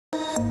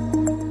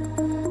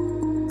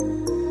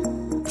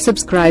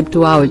Subscribe to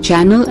our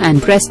channel and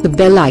press the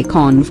bell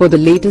icon for the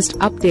latest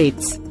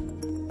updates.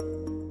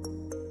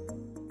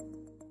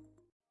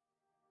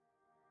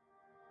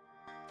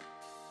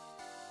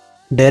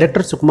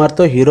 Director Sukumar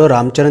తో hero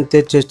Ram Charan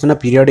Tej చేస్తున్న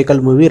periodical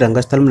movie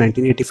రంగస్థలం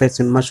 1985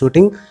 cinema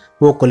shooting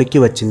ఓ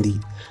కొలిక్కి వచ్చింది.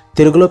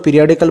 తెలుగులో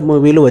periodical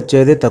మూవీలు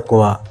వచ్చేదే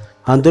తక్కువ.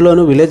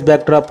 అందులోనూ విలేజ్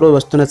బ్యాక్డ్రాప్లో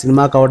వస్తున్న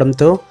సినిమా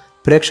కావడంతో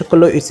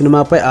ప్రేక్షకుల్లో ఈ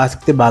సినిమాపై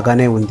ఆసక్తి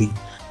బాగానే ఉంది.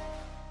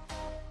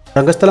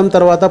 రంగస్థలం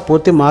తర్వాత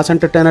పూర్తి మాస్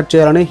ఎంటర్టైనర్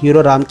చేయాలని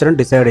హీరో రామ్ చరణ్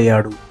డిసైడ్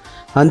అయ్యాడు.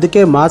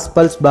 అందుకే మాస్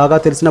పల్స్ బాగా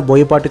తెలిసిన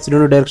బోయపాటి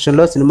శ్రీను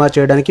డైరెక్షన్లో సినిమా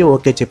చేయడానికి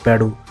ఓకే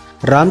చెప్పాడు.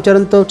 రామ్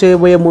చరణ్తో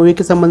చేయబోయే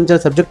మూవీకి సంబంధించిన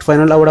సబ్జెక్ట్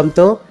ఫైనల్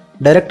అవడంతో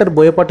డైరెక్టర్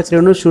బోయపాటి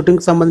శ్రీను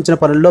షూటింగ్ సంబంధించిన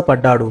పనుల్లో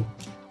పడ్డాడు.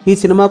 ఈ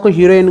సినిమాకు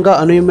హీరోయిన్గా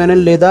అనూయ్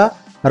లేదా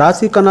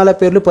రాశి ఖన్నాల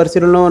పేర్లు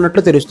పరిశీలనలో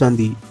ఉన్నట్లు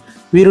తెలుస్తోంది.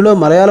 వీరిలో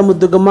మలయాళ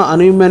ముద్దుగమ్మ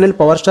అనూయ్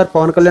power star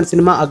Pawan Kalyan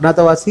cinema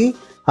Agnyaathavaasi,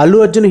 Allu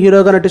Arjun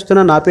హీరోగా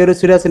నటిస్తున్న నా పేరు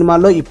సూర్య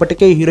సినిమాల్లో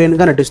ఇప్పటికే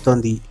హీరోయిన్గా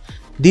నటిస్తోంది.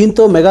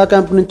 దీంతో మెగా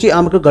క్యాంప్ నుంచి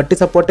ఆమెకు గట్టి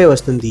సపోర్టే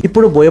వస్తుంది.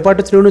 ఇప్పుడు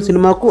బోయపాటి శ్రీను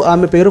సినిమాకు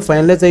ఆమె పేరు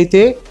ఫైనలైజ్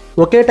అయితే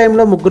ఒకే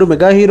టైంలో ముగ్గురు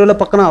మెగా హీరోల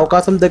పక్కన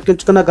అవకాశం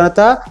దక్కించుకున్న ఘనత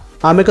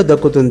ఆమెకు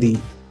దక్కుతుంది.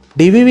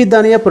 DVV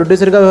దానయ్య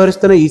ప్రొడ్యూసర్గా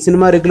వ్యవహరిస్తున్న ఈ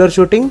సినిమా రెగ్యులర్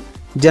షూటింగ్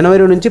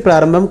జనవరి నుంచి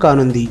ప్రారంభం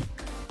కానుంది.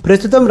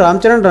 ప్రస్తుతం రామ్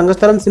చరణ్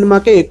రంగస్థలం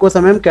సినిమాకే ఎక్కువ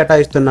సమయం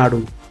కేటాయిస్తున్నాడు.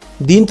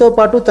 దీంతో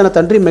పాటు తన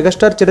తండ్రి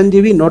మెగాస్టార్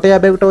చిరంజీవి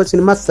 151వ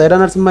సినిమా సైరా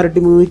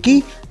నరసింహారెడ్డి మూవీకి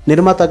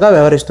నిర్మాతగా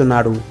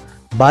వ్యవహరిస్తున్నాడు.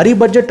 భారీ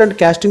బడ్జెట్ అండ్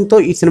క్యాస్టింగ్తో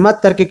ఈ సినిమా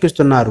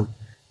తెరకెక్కిస్తున్నారు.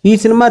 ఈ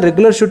సినిమా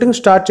రెగ్యులర్ షూటింగ్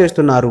స్టార్ట్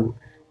చేస్తున్నారు.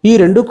 ఈ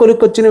రెండు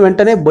కొలిక్కొచ్చిన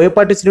వెంటనే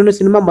బోయపాటి శ్రీను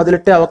సినిమా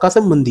మొదలెట్టే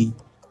అవకాశం ఉంది.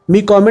 మీ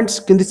కామెంట్స్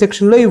కింది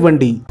సెక్షన్లో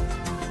ఇవ్వండి.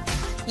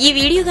 ఈ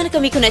వీడియో గనుక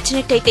మీకు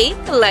నచ్చినట్టయితే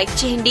లైక్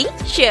చేయండి,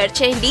 షేర్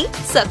చేయండి,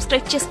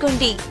 సబ్స్క్రైబ్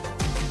చేసుకోండి.